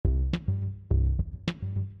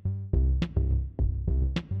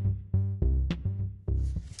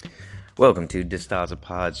Welcome to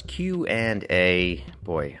DeStasapod's Q&A.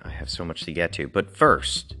 Boy, I have so much to get to. But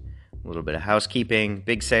first, a little bit of housekeeping.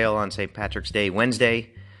 Big sale on St. Patrick's Day,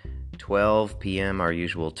 Wednesday, 12 p.m. our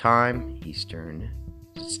usual time, Eastern.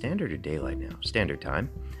 Is it Standard or Daylight now? Standard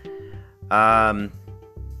time.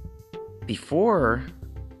 Before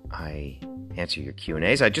I answer your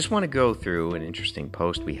Q&As, I just want to go through an interesting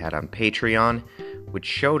post we had on Patreon, which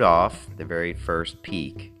showed off the very first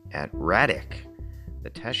peek at Radic, the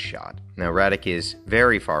test shot. Now, Radic is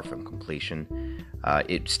very far from completion.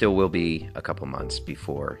 It still will be a couple months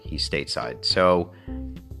before he's stateside. So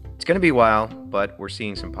it's going to be a while, but we're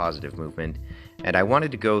seeing some positive movement. And I wanted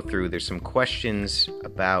to go through, there's some questions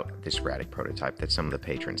about this Radic prototype that some of the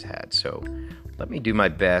patrons had. So let me do my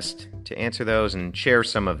best to answer those and share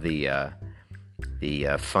some of the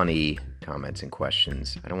funny comments and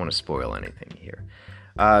questions. I don't want to spoil anything here.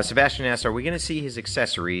 Sebastian asks, are we going to see his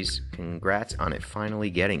accessories? Congrats on it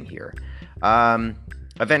finally getting here.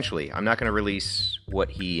 Eventually. I'm not going to release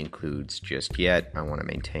what he includes just yet. I want to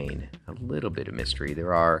maintain a little bit of mystery.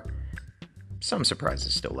 There are some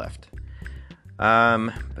surprises still left.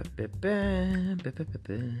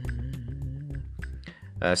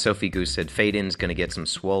 Sophie Goose said, Faden's going to get some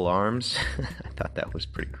swole arms. I thought that was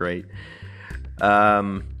pretty great.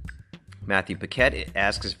 Matthew Paquette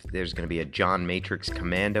asks if there's going to be a John Matrix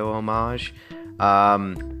Commando homage. I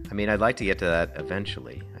mean, I'd like to get to that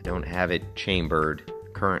eventually. I don't have it chambered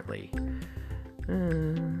currently.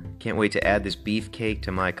 Can't wait to add this beefcake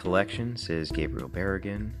to my collection, says Gabriel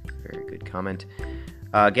Berrigan. Very good comment.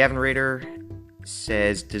 Gavin Rader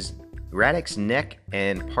says, does Radic's neck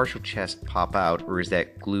and partial chest pop out, or is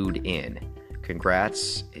that glued in?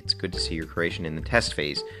 Congrats. It's good to see your creation in the test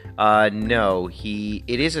phase. No,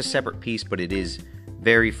 it is a separate piece, but it is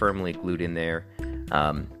very firmly glued in there.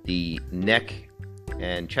 The neck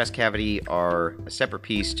and chest cavity are a separate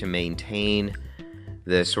piece to maintain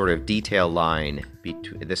the sort of detail line,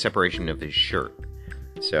 the separation of his shirt.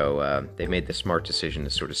 So they made the smart decision to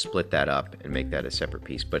sort of split that up and make that a separate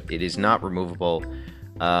piece, but it is not removable.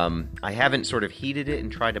 I haven't sort of heated it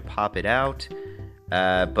and tried to pop it out,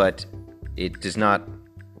 but it does not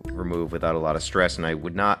remove without a lot of stress, and I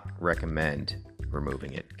would not recommend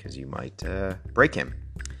removing it because you might break him.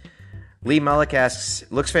 Lee Mullick asks,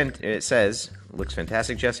 looks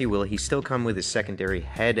fantastic, Jesse. Will he still come with his secondary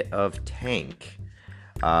head of tank?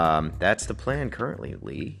 That's the plan currently,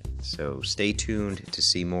 Lee, so stay tuned to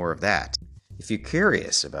see more of that. If you're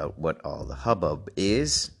curious about what all the hubbub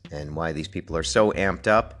is and why these people are so amped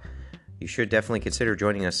up, you should definitely consider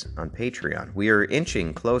joining us on Patreon. We are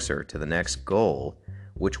inching closer to the next goal,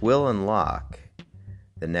 which will unlock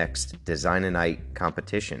the next Design a Night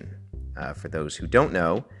competition. For those who don't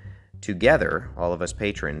know, together, all of us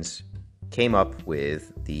patrons came up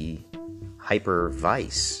with the Hyper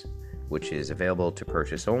Vice, which is available to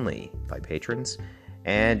purchase only by patrons,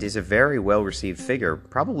 and is a very well-received figure,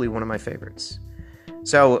 probably one of my favorites.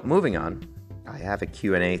 So, moving on, I have a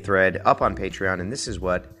Q&A thread up on Patreon, and this is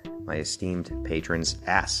what my esteemed patrons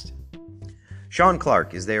asked. Sean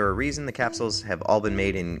Clark, is there a reason the capsules have all been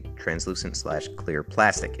made in translucent/clear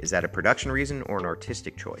plastic? Is that a production reason or an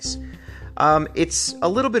artistic choice? It's a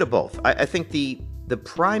little bit of both. I think the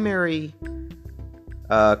primary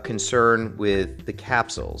concern with the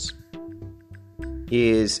capsules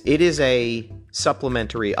is it is a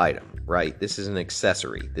supplementary item, right? This is an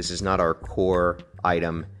accessory. This is not our core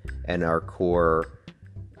item and our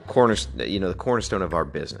the cornerstone of our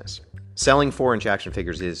business. Selling 4-inch action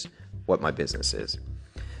figures is what my business is.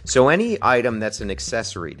 So any item that's an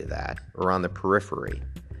accessory to that or on the periphery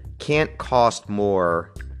can't cost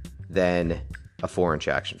more than a 4-inch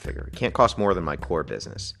action figure. It can't cost more than my core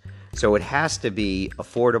business. So it has to be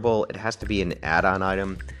affordable. It has to be an add-on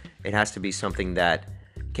item. It has to be something that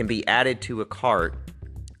can be added to a cart,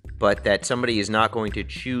 but that somebody is not going to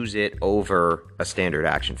choose it over a standard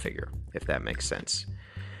action figure, if that makes sense.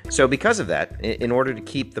 So because of that, in order to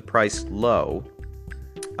keep the price low,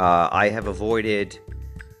 I have avoided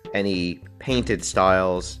any painted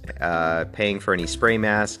styles, paying for any spray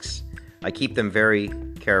masks. I keep them very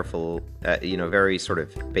careful, very sort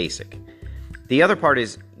of basic. The other part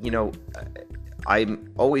is, I've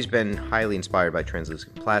always been highly inspired by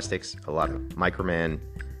translucent plastics. A lot of Microman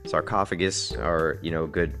sarcophagus are, a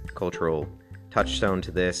good cultural touchstone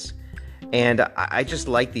to this. And I just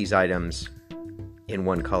like these items in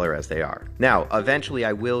one color as they are. Now, eventually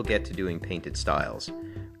I will get to doing painted styles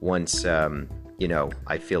once,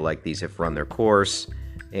 I feel like these have run their course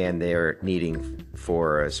and they're needing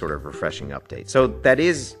for a sort of refreshing update. So that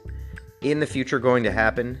is in the future going to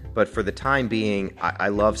happen, but for the time being, I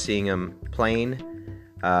love seeing them plain.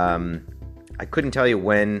 I couldn't tell you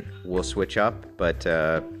when we'll switch up, but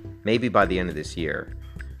maybe by the end of this year,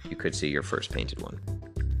 you could see your first painted one.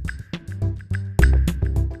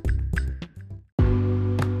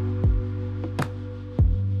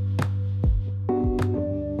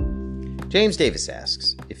 James Davis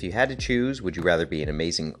asks, if you had to choose, would you rather be an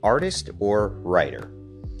amazing artist or writer?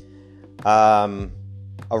 A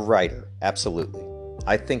writer, absolutely.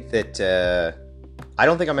 I think that I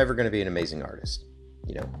don't think I'm ever going to be an amazing artist.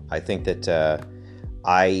 I think that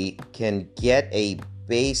I can get a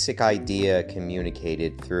basic idea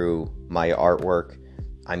communicated through my artwork.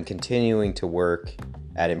 I'm continuing to work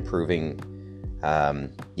at improving,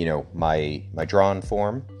 my drawn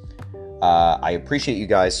form. I appreciate you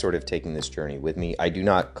guys sort of taking this journey with me. I do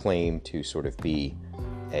not claim to sort of be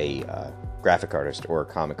a graphic artist or a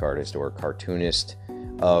comic artist or a cartoonist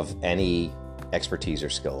of any expertise or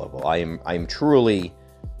skill level. I'm truly,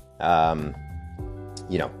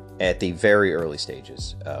 at the very early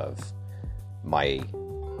stages of my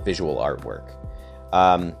visual artwork.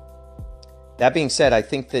 That being said, I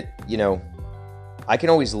think that, I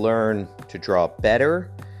can always learn to draw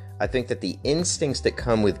better. I think that the instincts that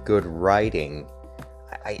come with good writing,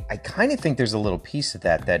 I kind of think there's a little piece of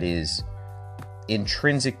that is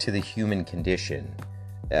intrinsic to the human condition,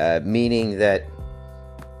 meaning that,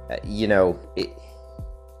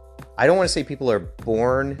 I don't want to say people are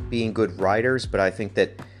born being good writers, but I think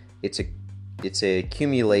that it's a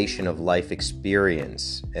accumulation of life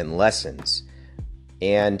experience and lessons,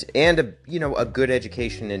 and a good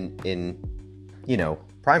education in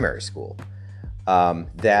primary school.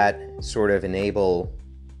 That sort of enable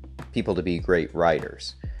people to be great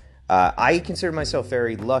writers. I consider myself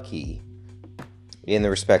very lucky in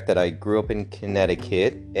the respect that I grew up in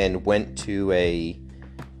Connecticut and went to a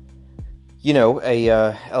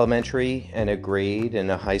elementary and a grade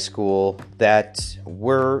and a high school that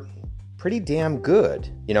were pretty damn good.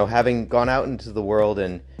 Having gone out into the world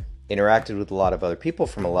and interacted with a lot of other people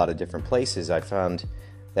from a lot of different places, I found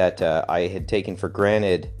that I had taken for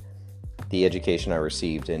granted the education I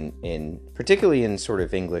received in particularly in sort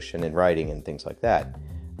of English and in writing and things like that,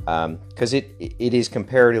 because it is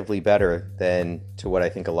comparatively better than to what I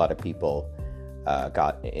think a lot of people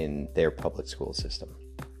got in their public school system.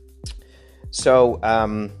 So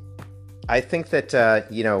I think that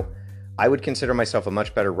I would consider myself a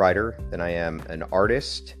much better writer than I am an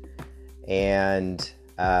artist, and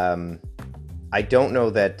I don't know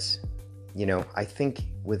that I think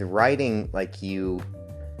with writing, like you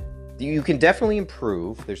can definitely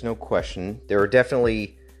improve. There's no question. There are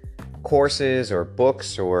definitely courses or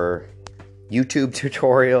books or YouTube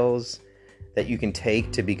tutorials that you can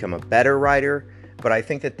take to become a better writer. But I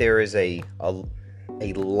think that there is a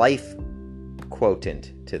life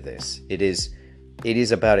quotient to this. It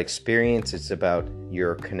is about experience. It's about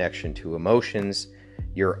your connection to emotions,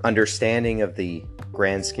 your understanding of the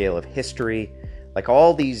grand scale of history. Like,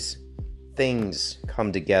 all these things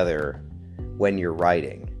come together when you're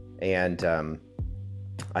writing. And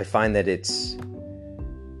I find that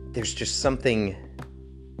there's just something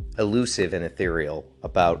elusive and ethereal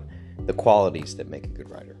about the qualities that make a good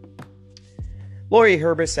writer. Lori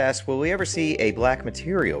Herbis asks, will we ever see a black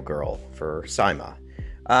material girl for Saima?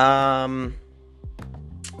 I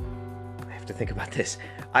have to think about this.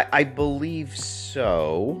 I believe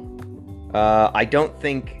so. I don't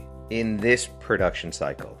think in this production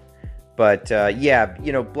cycle. But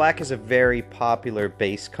black is a very popular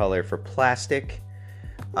base color for plastic.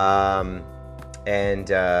 I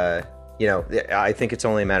think it's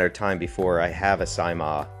only a matter of time before I have a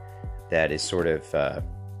Saima that is sort of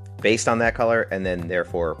based on that color, and then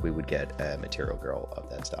therefore we would get a material girl of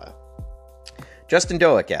that style. Justin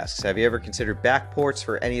Doak asks, have you ever considered backports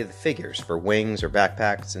for any of the figures, for wings or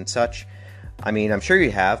backpacks and such? I mean, I'm sure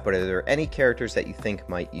you have, but are there any characters that you think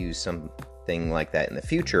might use something like that in the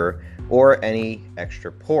future, or any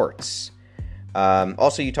extra ports?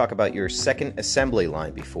 Also, you talk about your second assembly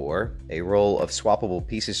line before. A roll of swappable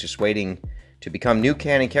pieces just waiting to become new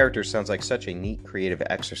canon characters sounds like such a neat creative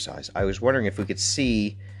exercise. I was wondering if we could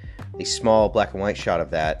see a small black and white shot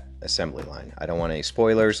of that assembly line. I don't want any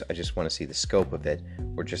spoilers. I just want to see the scope of it,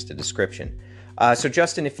 or just a description. So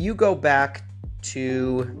Justin, if you go back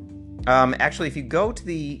to... if you go to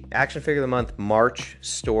the Action Figure of the Month March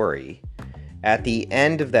story, at the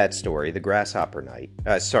end of that story, the Grasshopper Knight,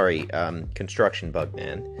 Construction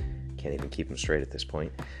Bugman, can't even keep him straight at this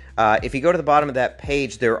point. If you go to the bottom of that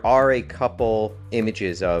page, there are a couple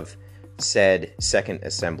images of said second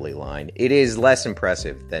assembly line. It is less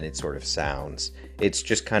impressive than it sort of sounds. It's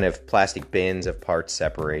just kind of plastic bins of parts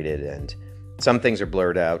separated, and some things are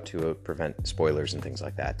blurred out to prevent spoilers and things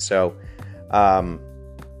like that. So,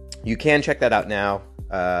 You can check that out now.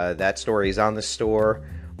 That story is on the store.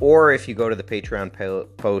 Or if you go to the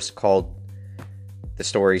Patreon post called The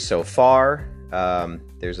Story So Far,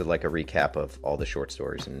 there's a recap of all the short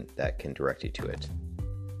stories, and that can direct you to it.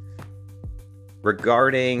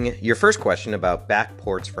 Regarding your first question about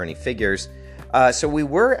backports for any figures, so we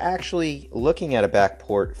were actually looking at a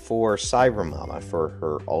backport for Cybermama for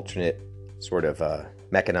her alternate sort of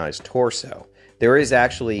mechanized torso. There is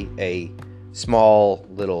actually a small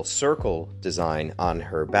little circle design on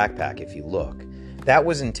her backpack if you look. That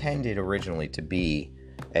was intended originally to be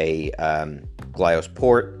a Glyos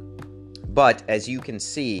port, but as you can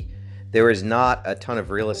see, there is not a ton of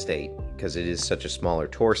real estate because it is such a smaller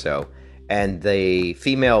torso, and the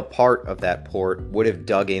female part of that port would have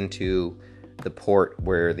dug into the port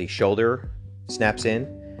where the shoulder snaps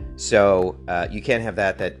in, so you can't have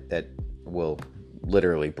that will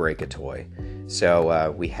literally break a toy.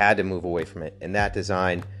 So we had to move away from it in that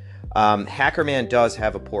design. Hackerman does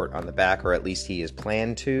have a port on the back, or at least he is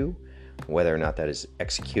planned to. Whether or not that is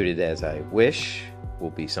executed as I wish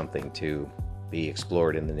will be something to be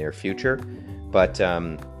explored in the near future. But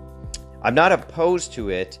I'm not opposed to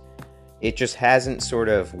it. It just hasn't sort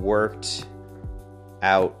of worked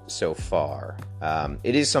out so far.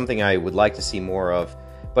 It is something I would like to see more of.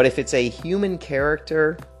 But if it's a human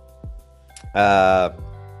character,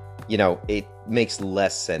 it makes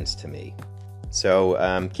less sense to me.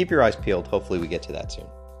 So keep your eyes peeled. Hopefully we get to that soon.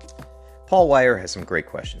 Paul Wire has some great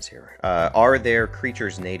questions here. Are there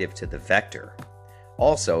creatures native to the vector?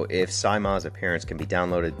 Also, if Saima's appearance can be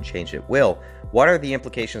downloaded and changed at will, what are the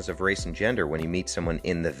implications of race and gender when you meet someone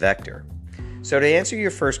in the vector? So to answer your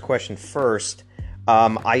first question first,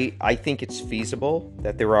 I think it's feasible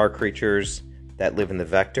that there are creatures that live in the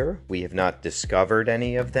vector. We have not discovered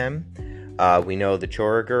any of them. We know the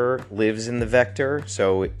Chorager lives in the vector,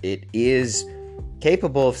 so it is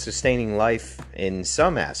capable of sustaining life in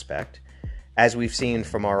some aspect. As we've seen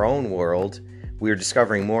from our own world, we're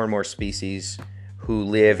discovering more and more species who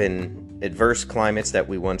live in adverse climates that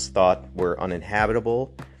we once thought were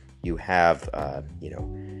uninhabitable. You have,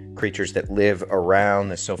 creatures that live around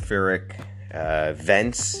the sulfuric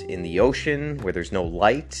vents in the ocean where there's no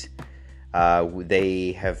light.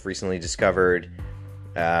 They have recently discovered,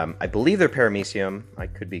 I believe they're paramecium, I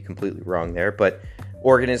could be completely wrong there, but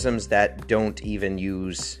organisms that don't even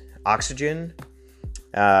use oxygen.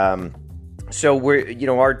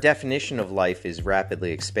 So our definition of life is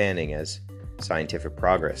rapidly expanding as scientific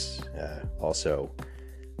progress also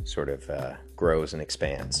sort of grows and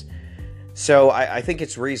expands. So I think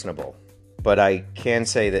it's reasonable, but I can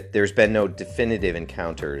say that there's been no definitive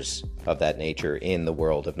encounters of that nature in the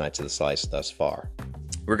world of Knights of the Slice thus far.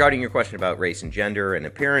 Regarding your question about race and gender and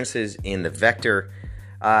appearances in the vector,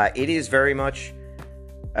 it is very much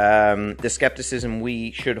the skepticism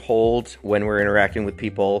we should hold when we're interacting with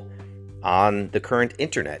people on the current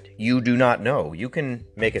internet. You do not know. You can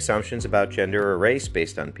make assumptions about gender or race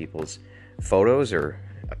based on people's photos or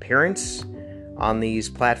appearance on these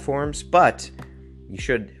platforms, but you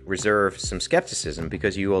should reserve some skepticism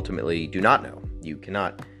because you ultimately do not know. You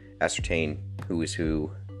cannot ascertain who is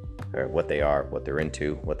who, or what they are, what they're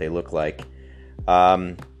into, what they look like.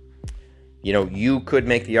 You could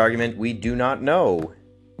make the argument we do not know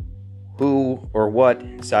who or what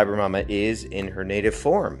Cybermama is in her native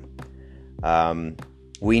form.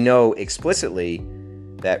 We know explicitly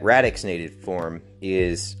that Radix's native form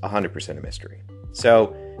is 100% a mystery.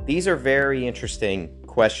 So these are very interesting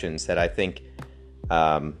questions that I think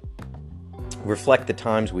reflect the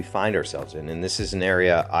times we find ourselves in. And this is an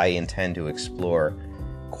area I intend to explore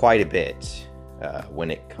quite a bit when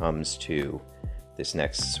it comes to this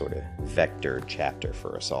next sort of vector chapter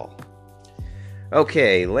for us all.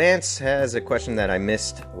 Okay, Lance has a question that I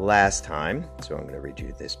missed last time, so I'm going to read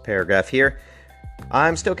you this paragraph here.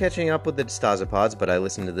 I'm still catching up with the DeStasapods, but I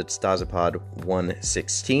listened to the DeStasapod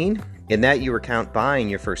 116. In that, you recount buying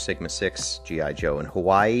your first Sigma 6 G.I. Joe in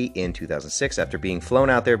Hawaii in 2006 after being flown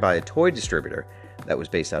out there by a toy distributor that was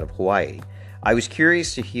based out of Hawaii. I was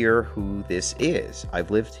curious to hear who this is.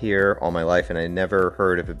 I've lived here all my life, and I never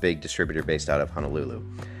heard of a big distributor based out of Honolulu.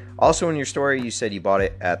 Also, in your story, you said you bought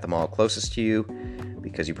it at the mall closest to you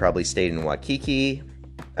because you probably stayed in Waikiki.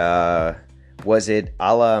 Was it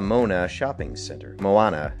Ala Moana Shopping Center?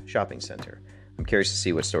 Moana Shopping Center. I'm curious to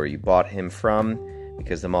see what store you bought him from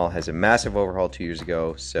because the mall has a massive overhaul 2 years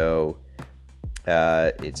ago. So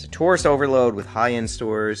it's a tourist overload with high-end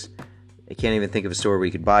stores. I can't even think of a store where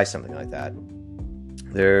you could buy something like that.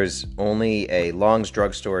 There's only a Long's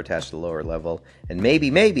drugstore attached to the lower level, and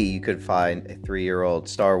maybe you could find a 3-year-old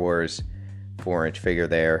Star Wars 4-inch figure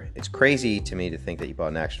there. It's crazy to me to think that you bought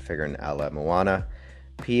an action figure in Ala Moana.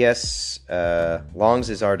 P.S. Long's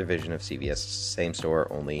is our division of CVS. Same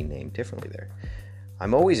store, only named differently there.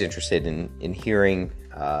 I'm always interested in hearing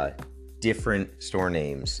different store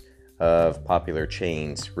names of popular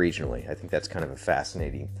chains regionally. I think that's kind of a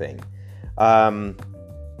fascinating thing.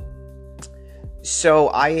 So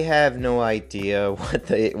I have no idea what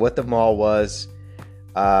the mall was.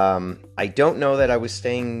 I don't know that I was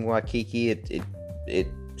staying in Waikiki. It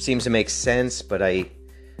seems to make sense, but I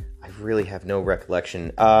really have no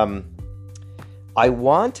recollection. I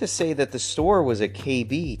want to say that the store was a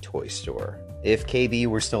KB toy store. If KB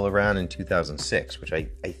were still around in 2006, which I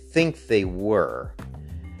think they were.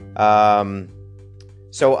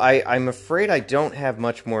 So I'm afraid I don't have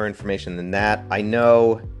much more information than that. I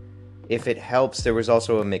know, if it helps, there was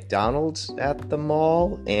also a McDonald's at the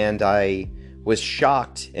mall, and I was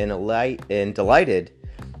shocked and delighted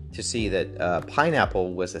to see that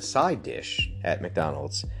pineapple was a side dish at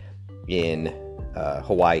McDonald's in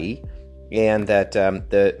Hawaii, and that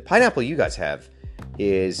the pineapple you guys have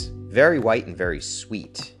is very white and very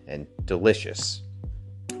sweet and delicious,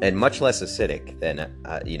 and much less acidic than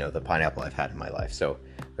the pineapple I've had in my life. So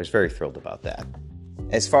I was very thrilled about that.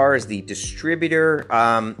 As far as the distributor,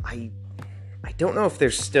 I don't know if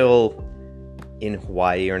they're still in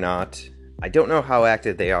Hawaii or not. I don't know how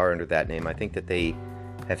active they are under that name. I think that they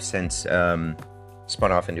have since spun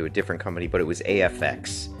off into a different company, but it was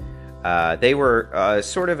AFX. They were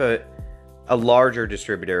sort of a larger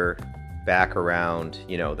distributor back around,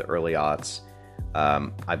 the early aughts.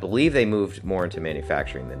 I believe they moved more into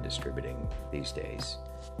manufacturing than distributing these days.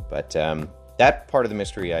 But that part of the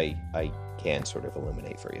mystery I can sort of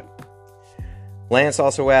illuminate for you. Lance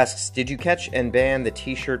also asks, did you catch and ban the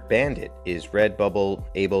t-shirt Bandit? Is Redbubble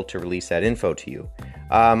able to release that info to you?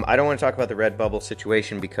 I don't want to talk about the Redbubble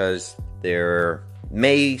situation because there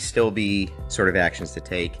may still be sort of actions to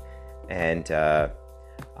take, and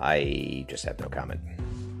I just have no comment.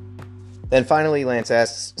 Then finally, Lance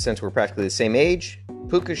asks, since we're practically the same age,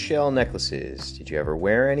 puka shell necklaces. Did you ever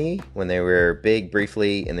wear any when they were big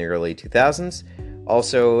briefly in the early 2000s?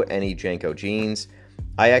 Also, any Janko jeans?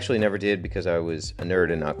 I actually never did because I was a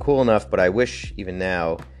nerd and not cool enough, but I wish even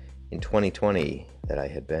now in 2020 that I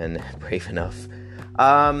had been brave enough.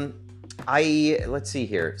 Let's see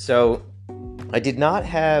here. So I did not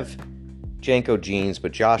have Janko jeans,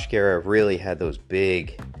 but Josh Guerra really had those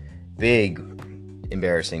big,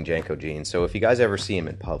 embarrassing Janko jeans. So if you guys ever see him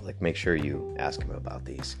in public, make sure you ask him about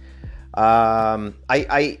these.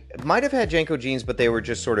 I might have had Janko jeans, but they were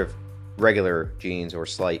just sort of regular jeans or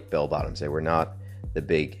slight bell bottoms. They were not the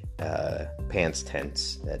big pants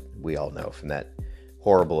tents that we all know from that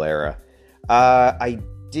horrible era. I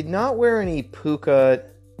did not wear any puka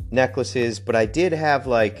necklaces, but I did have,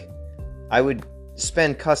 I would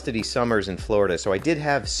spend custody summers in Florida, so I did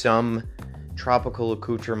have some tropical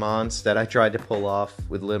accoutrements that I tried to pull off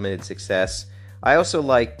with limited success. I also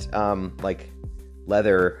liked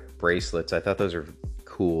leather bracelets. I thought those were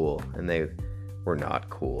cool, and they were not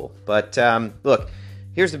cool. But look,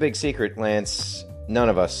 here's the big secret, Lance. None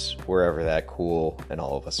of us were ever that cool, and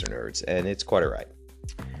all of us are nerds, and it's quite all right.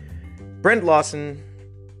 Brent Lawson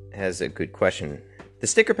has a good question. The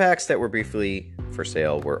sticker packs that were briefly for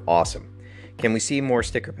sale were awesome. Can we see more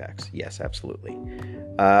sticker packs? Yes, absolutely.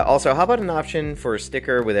 Also, how about an option for a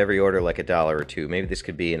sticker with every order, like $1 or $2? Maybe this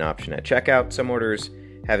could be an option at checkout. Some orders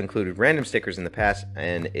have included random stickers in the past,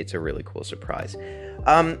 and it's a really cool surprise.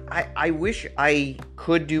 I wish I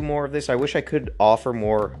could do more of this. I wish I could offer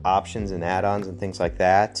more options and add-ons and things like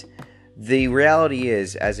that. The reality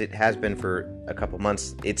is, as it has been for a couple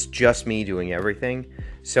months, it's just me doing everything.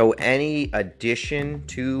 So any addition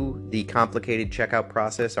to the complicated checkout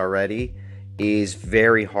process already is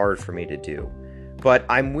very hard for me to do. But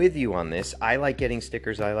I'm with you on this. I like getting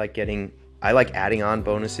stickers. I like adding on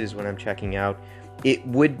bonuses when I'm checking out. It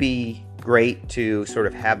would be great to sort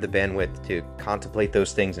of have the bandwidth to contemplate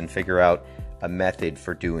those things and figure out a method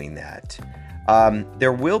for doing that.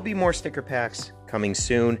 There will be more sticker packs coming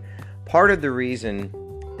soon. Part of the reason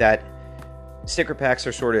that sticker packs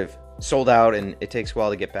are sort of sold out and it takes a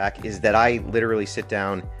while to get back is that I literally sit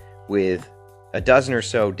down with a dozen or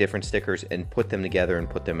so different stickers and put them together and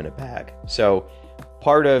put them in a bag. So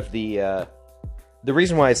part of the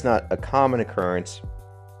reason why it's not a common occurrence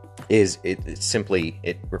is it simply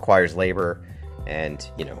requires labor, and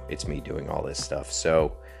it's me doing all this stuff.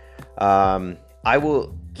 So I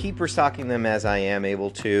will keep restocking them as I am able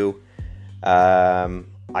to.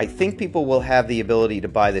 I think people will have the ability to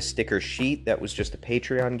buy the sticker sheet that was just a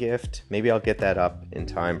Patreon gift. Maybe I'll get that up in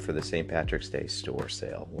time for the St. Patrick's Day store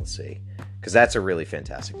sale. We'll see. Because that's a really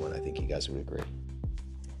fantastic one. I think you guys would agree.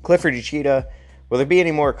 Clifford Uchida Will there be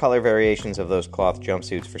any more color variations of those cloth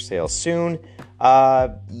jumpsuits for sale soon?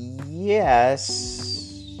 Yes.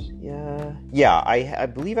 Yeah, I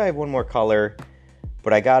believe I have one more color,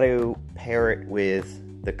 but I got to pair it with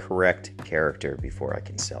the correct character before I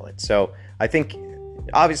can sell it. So I think,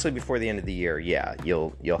 obviously, before the end of the year, yeah,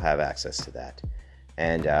 you'll have access to that.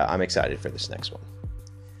 And I'm excited for this next one.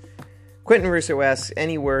 Quentin Russo asks,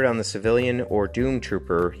 any word on the civilian or Doom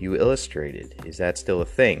Trooper you illustrated? Is that still a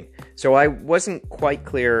thing? So I wasn't quite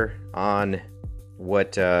clear on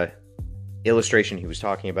what illustration he was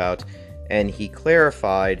talking about, and he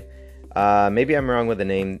clarified, maybe I'm wrong with the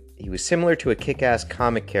name, he was similar to a kick-ass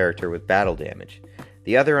comic character with battle damage.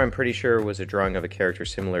 The other, I'm pretty sure, was a drawing of a character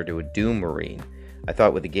similar to a Doom Marine. I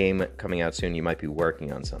thought with the game coming out soon, you might be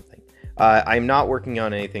working on something. I'm not working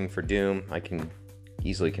on anything for Doom. I can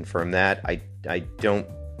easily confirm that. I don't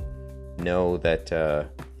know that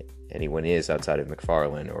anyone is outside of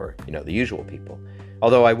McFarlane or, the usual people.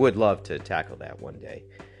 Although I would love to tackle that one day.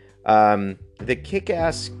 The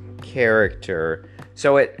kick-ass character.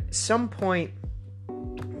 So at some point,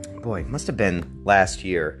 boy, it must have been last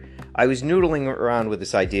year, I was noodling around with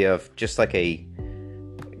this idea of just like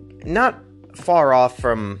not far off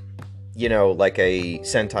from, like a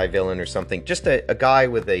Sentai villain or something, just a guy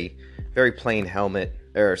with a very plain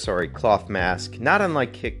cloth mask, not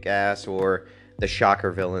unlike Kick-Ass or the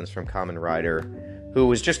Shocker villains from Kamen Rider, who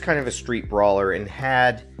was just kind of a street brawler and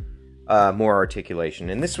had more articulation.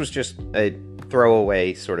 And this was just a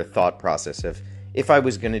throwaway sort of thought process of, if I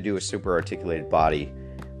was going to do a super articulated body,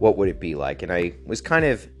 what would it be like? And I was kind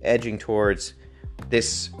of edging towards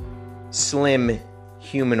this slim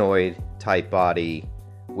humanoid type body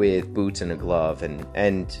with boots and a glove and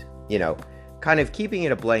kind of keeping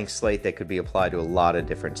it a blank slate that could be applied to a lot of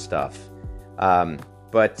different stuff.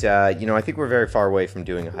 But I think we're very far away from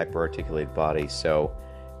doing a hyper-articulated body, so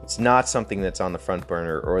it's not something that's on the front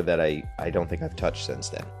burner or that I don't think I've touched since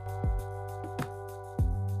then.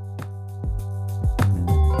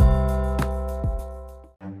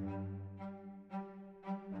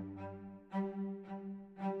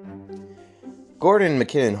 Gordon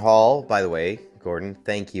McKinnon Hall, by the way, Gordon,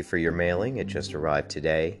 thank you for your mailing. It just arrived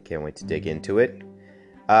today. Can't wait to dig into it.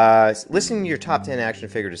 Listening to your top 10 action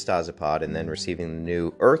figure DeStasapod and then receiving the new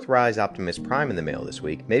Earthrise Optimus Prime in the mail this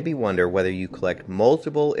week made me wonder whether you collect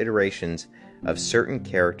multiple iterations of certain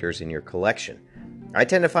characters in your collection. I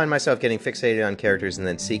tend to find myself getting fixated on characters and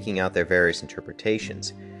then seeking out their various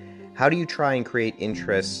interpretations. How do you try and create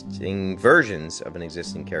interesting versions of an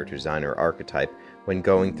existing character design or archetype when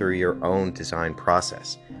going through your own design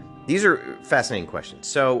process? These are fascinating questions.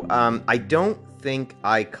 So, I don't think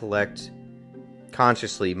I collect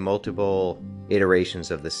consciously multiple iterations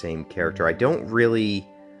of the same character. I don't really...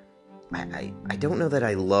 I don't know that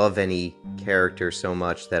I love any character so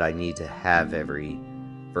much that I need to have every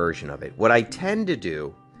version of it. What I tend to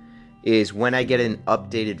do is when I get an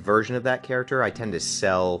updated version of that character, I tend to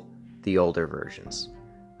sell the older versions.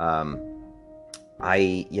 I'm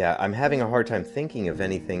having a hard time thinking of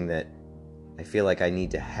anything that I feel like I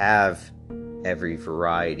need to have every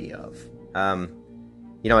variety of. I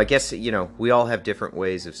guess, we all have different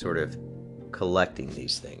ways of sort of collecting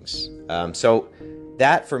these things. So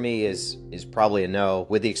that for me is probably a no,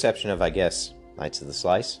 with the exception of, I guess, Knights of the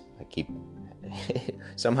Slice. I keep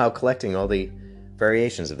somehow collecting all the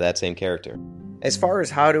variations of that same character. As far as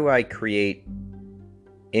how do I create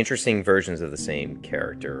interesting versions of the same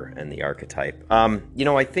character and the archetype,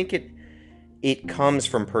 I think it comes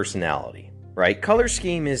from personality. Right? Color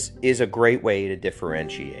scheme is a great way to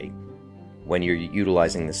differentiate when you're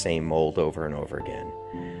utilizing the same mold over and over again.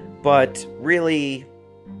 But really,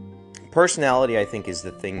 personality, I think, is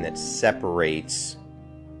the thing that separates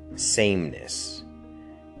sameness.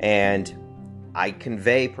 And I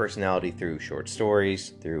convey personality through short stories,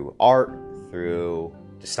 through art, through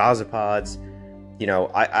DeStasapods.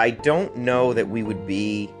 I don't know that we would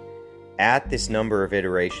be at this number of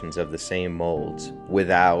iterations of the same molds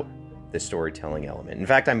without the storytelling element. In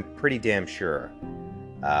fact, I'm pretty damn sure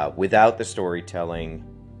without the storytelling,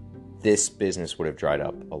 this business would have dried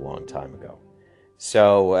up a long time ago.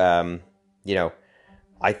 So,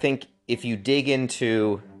 I think if you dig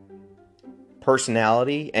into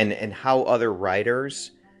personality and how other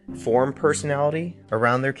writers form personality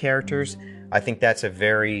around their characters, I think that's a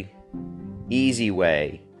very easy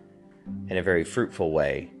way and a very fruitful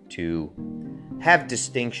way to have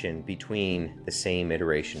distinction between the same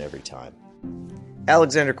iteration every time.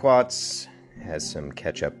 Alexander Quatz has some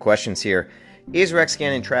catch-up questions here. Is Rex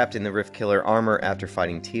Gannon trapped in the Rift Killer armor after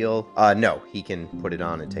fighting Teal? No, he can put it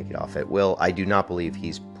on and take it off at will. I do not believe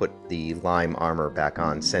he's put the Lime armor back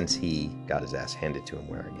on since he got his ass handed to him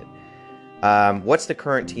wearing it. What's the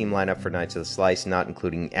current team lineup for Knights of the Slice, not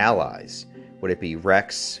including allies? Would it be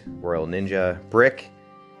Rex, Royal Ninja, Brick,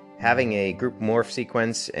 having a group morph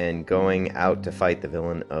sequence, and going out to fight the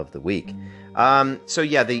villain of the week? So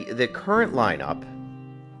yeah, the current lineup,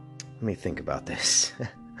 let me think about this.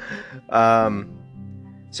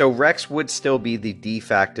 So Rex would still be the de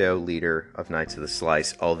facto leader of Knights of the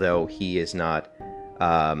Slice, although he is not,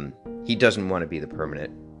 he doesn't want to be the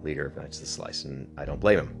permanent leader of Knights of the Slice, and I don't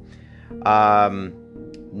blame him.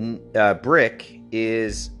 Brick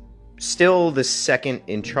is still the second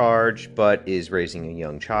in charge, but is raising a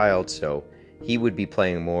young child, so he would be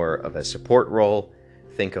playing more of a support role.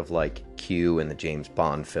 Think of like Q in the James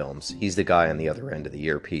Bond films. He's the guy on the other end of the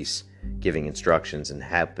earpiece, giving instructions and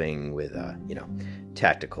helping with,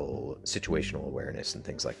 tactical situational awareness and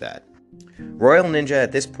things like that. Royal Ninja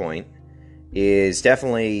at this point is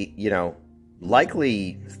definitely,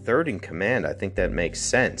 likely third in command. I think that makes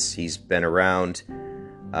sense. He's been around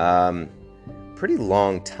pretty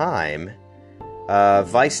long time.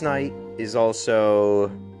 Vice Knight is also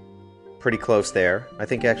pretty close there. I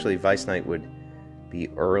think actually Vice Knight would be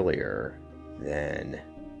earlier than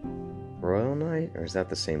Royal Knight, or is that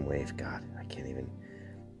the same wave? God, I can't even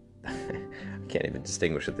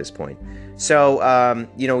distinguish at this point. So,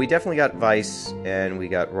 we definitely got Vice, and we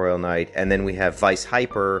got Royal Knight, and then we have Vice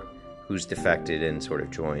Hyper, who's defected and sort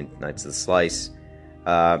of joined Knights of the Slice.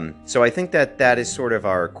 So I think that is sort of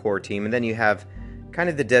our core team, and then you have kind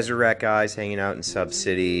of the Deseret guys hanging out in Sub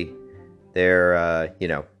City. They're,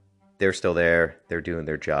 they're still there. They're doing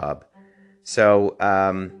their job. So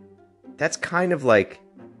that's kind of like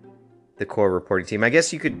the core reporting team. I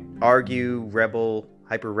guess you could argue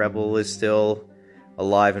Hyper Rebel is still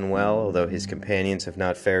alive and well, although his companions have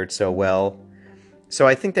not fared so well. So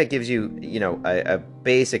I think that gives you, a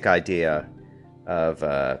basic idea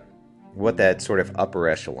of what that sort of upper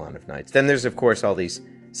echelon of Knights. Then there's, of course, all these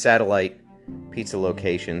satellite pizza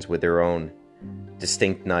locations with their own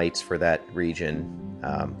distinct Knights for that region,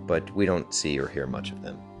 but we don't see or hear much of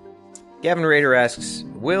them. Gavin Rader asks,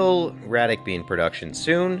 will Radic be in production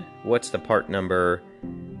soon? What's the part number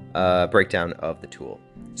breakdown of the tool?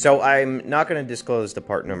 So I'm not going to disclose the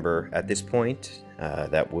part number at this point.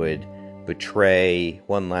 That would betray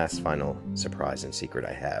one last final surprise and secret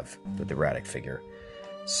I have with the Radic figure.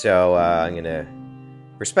 So I'm going to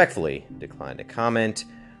respectfully decline to comment.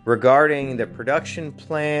 Regarding the production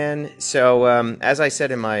plan, so as I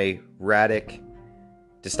said in my Radic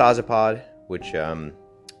DeStasapod, which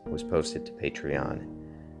was posted to Patreon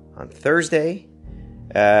on Thursday,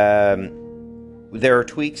 there are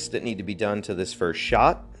tweaks that need to be done to this first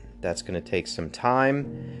shot. That's going to take some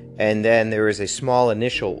time. And then there is a small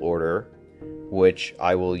initial order, which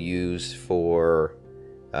I will use for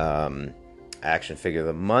Action Figure of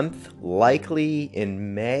the Month, likely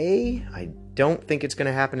in May. I don't think it's going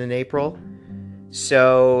to happen in April.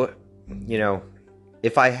 So,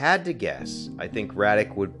 if I had to guess, I think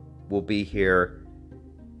Radic will be here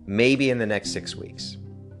maybe in the next 6 weeks.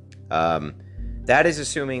 That is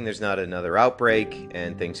assuming there's not another outbreak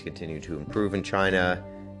and things continue to improve in China.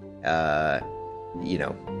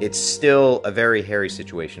 It's still a very hairy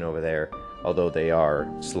situation over there, although they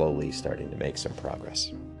are slowly starting to make some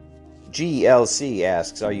progress. GLC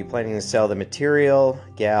asks, are you planning to sell the Material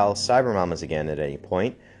Gal Cyber Mamas again at any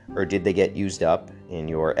point, or did they get used up in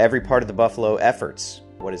your every part of the Buffalo efforts?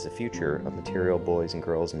 What is the future of Material boys and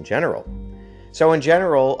girls in general? So in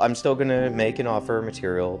general, I'm still going to make an offer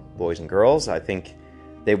Material boys and girls. I think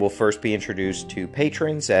they will first be introduced to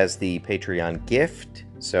patrons as the Patreon gift.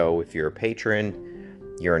 So if you're a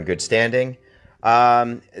patron, you're in good standing.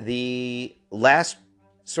 The last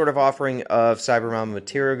sort of offering of Cybermom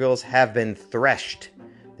Material Girls have been threshed.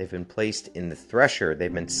 They've been placed in the thresher.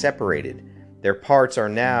 They've been separated. Their parts are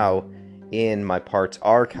now in my parts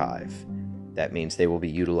archive. That means they will be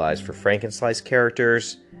utilized for Frankenslice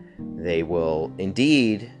characters. They will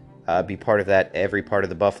indeed be part of that every part of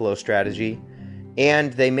the Buffalo strategy.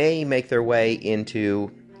 And they may make their way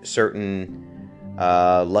into certain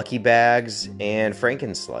Lucky Bags and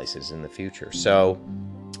Frankenslices in the future. So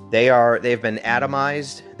they've been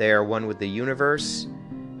atomized. They are one with the universe.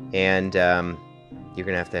 And you're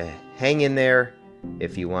going to have to hang in there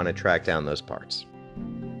if you want to track down those parts.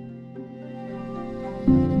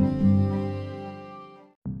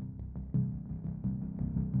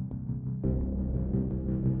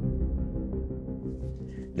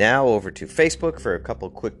 Now over to Facebook for a couple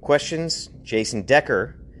quick questions. Jason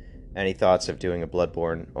Decker, any thoughts of doing a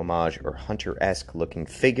Bloodborne homage or Hunter-esque looking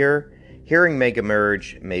figure? Hearing Mega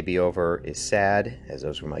Merge may be over is sad, as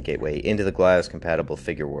those were my gateway into the GLaDOS compatible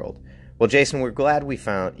figure world. Well, Jason, we're glad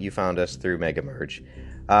you found us through Mega Merge.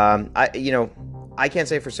 I can't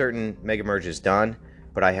say for certain Mega Merge is done,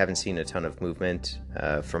 but I haven't seen a ton of movement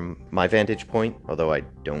from my vantage point, although I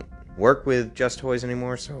don't work with Just Toys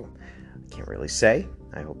anymore, so I can't really say.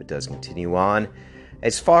 I hope it does continue on.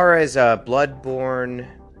 As far as Bloodborne,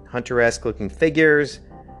 Hunter-esque looking figures,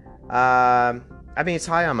 it's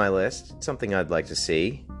high on my list. It's something I'd like to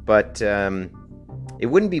see, but it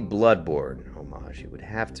wouldn't be Bloodborne homage. It would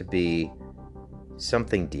have to be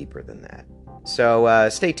something deeper than that. So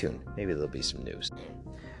stay tuned. Maybe there'll be some news.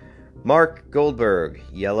 Mark Goldberg,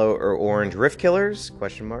 yellow or orange Rift Killers?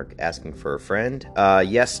 Asking for a friend.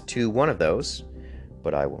 Yes to one of those,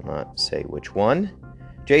 but I will not say which one.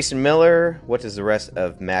 Jason Miller, what does the rest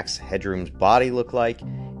of Max Headroom's body look like?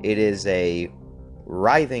 It is a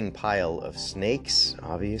writhing pile of snakes,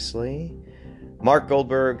 obviously. Mark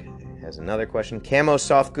Goldberg has another question. Camo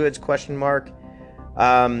soft goods?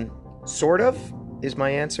 Sort of is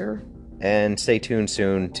my answer. And stay tuned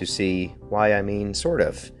soon to see why I mean sort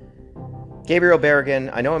of. Gabriel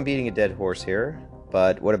Berrigan, I know I'm beating a dead horse here,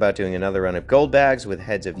 but what about doing another run of gold bags with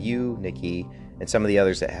heads of you, Nikki, and some of the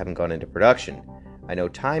others that haven't gone into production? I know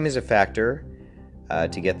time is a factor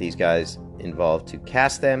to get these guys involved to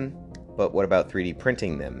cast them, but what about 3D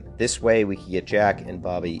printing them? This way we can get Jack and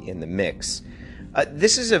Bobby in the mix.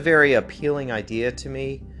 This is a very appealing idea to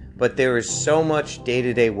me, but there is so much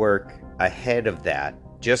day-to-day work ahead of that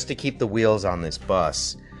just to keep the wheels on this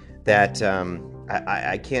bus that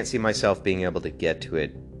I can't see myself being able to get to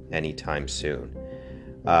it anytime soon.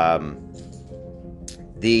 I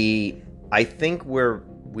think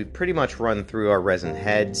we've pretty much run through our resin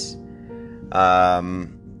heads.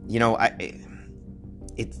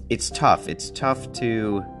 It's tough. It's tough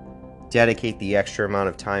to dedicate the extra amount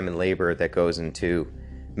of time and labor that goes into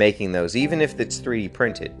making those, even if it's 3D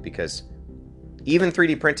printed, because even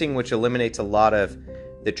 3D printing, which eliminates a lot of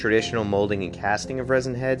the traditional molding and casting of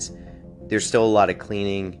resin heads, there's still a lot of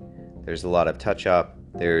cleaning. There's a lot of touch-up.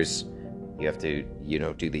 You have to,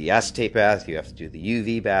 do the acetate bath. You have to do the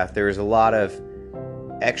UV bath. There's a lot of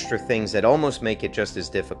extra things that almost make it just as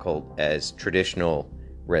difficult as traditional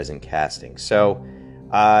resin casting. So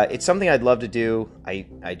it's something I'd love to do. I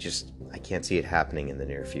can't see it happening in the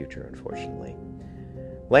near future, unfortunately.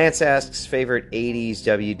 Lance asks, favorite 80s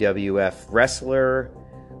WWF wrestler?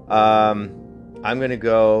 I'm going to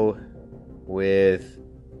go with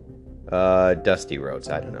Dusty Rhodes.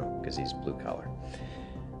 I don't know, because he's blue collar.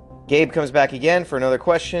 Gabe comes back again for another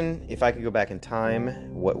question. If I could go back in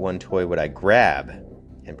time, what one toy would I grab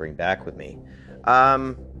and bring back with me?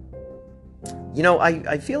 I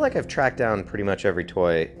feel like I've tracked down pretty much every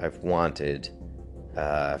toy I've wanted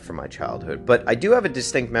from my childhood. But I do have a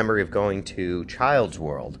distinct memory of going to Child's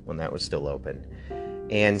World when that was still open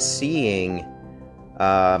and seeing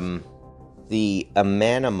the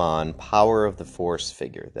Amanamon Power of the Force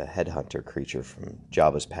figure, the headhunter creature from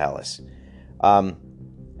Jabba's palace.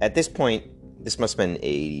 At this point, this must have been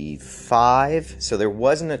 85, so there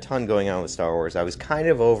wasn't a ton going on with Star Wars. I was kind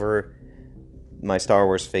of over my Star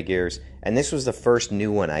Wars figures, and this was the first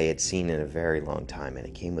new one I had seen in a very long time, and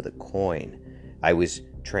it came with a coin. I was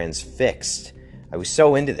transfixed. I was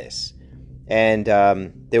so into this. And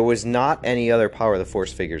there was not any other Power of the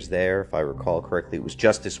Force figures there, if I recall correctly. It was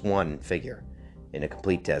just this one figure in a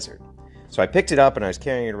complete desert. So I picked it up, and I was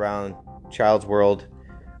carrying it around Child's World.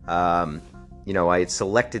 I had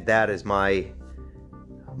selected that as my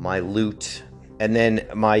loot. And then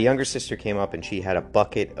my younger sister came up, and she had a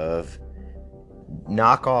bucket of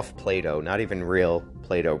knockoff Play-Doh, not even real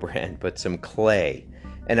Play-Doh brand, but some clay.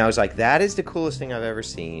 And I was like, that is the coolest thing I've ever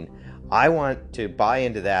seen. I want to buy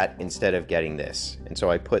into that instead of getting this. And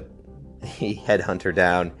so I put the headhunter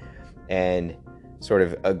down and sort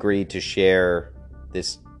of agreed to share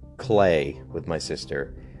this clay with my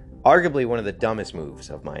sister. Arguably one of the dumbest moves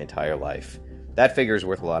of my entire life. That figure is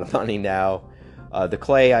worth a lot of money now. The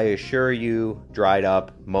clay, I assure you, dried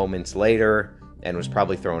up moments later and was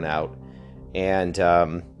probably thrown out. And,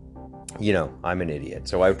 I'm an idiot.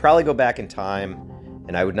 So I would probably go back in time,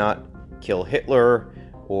 and I would not kill Hitler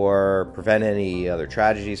or prevent any other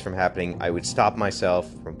tragedies from happening. I would stop myself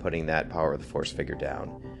from putting that Power of the Force figure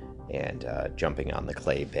down and jumping on the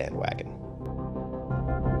clay bandwagon.